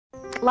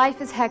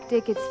Life is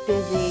hectic, it's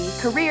busy,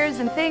 careers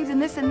and things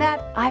and this and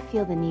that. I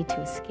feel the need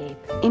to escape.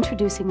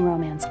 Introducing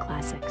Romance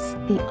Classics,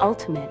 the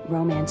ultimate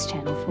romance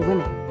channel for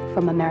women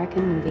from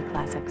American movie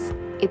classics.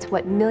 It's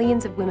what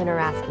millions of women are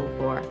asking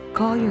for.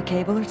 Call your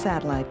cable or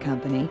satellite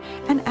company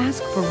and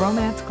ask for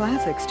Romance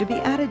Classics to be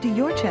added to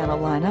your channel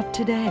lineup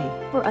today.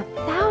 For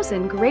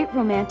 1,000 great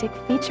romantic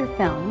feature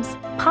films,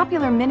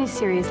 popular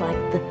miniseries like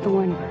The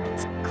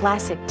Thornbirds,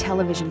 classic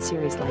television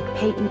series like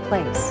Peyton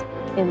Place.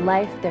 In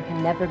life, there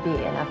can never be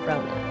enough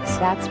romance.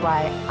 That's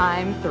why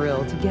I'm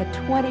thrilled to get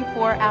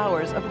 24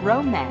 hours of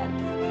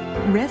romance.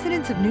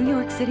 Residents of New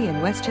York City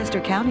and Westchester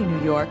County,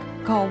 New York,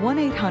 call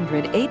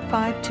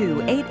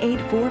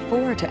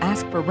 1-800-852-8844 to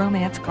ask for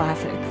Romance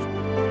Classics.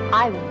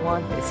 I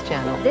want this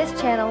channel. This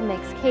channel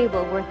makes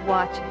cable worth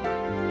watching.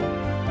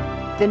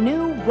 The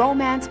new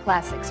Romance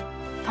Classics,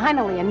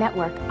 finally a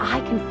network I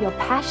can feel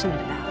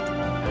passionate about.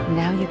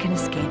 Now you can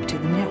escape to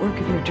the network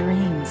of your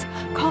dreams.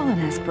 Call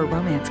and ask for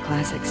Romance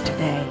Classics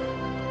today.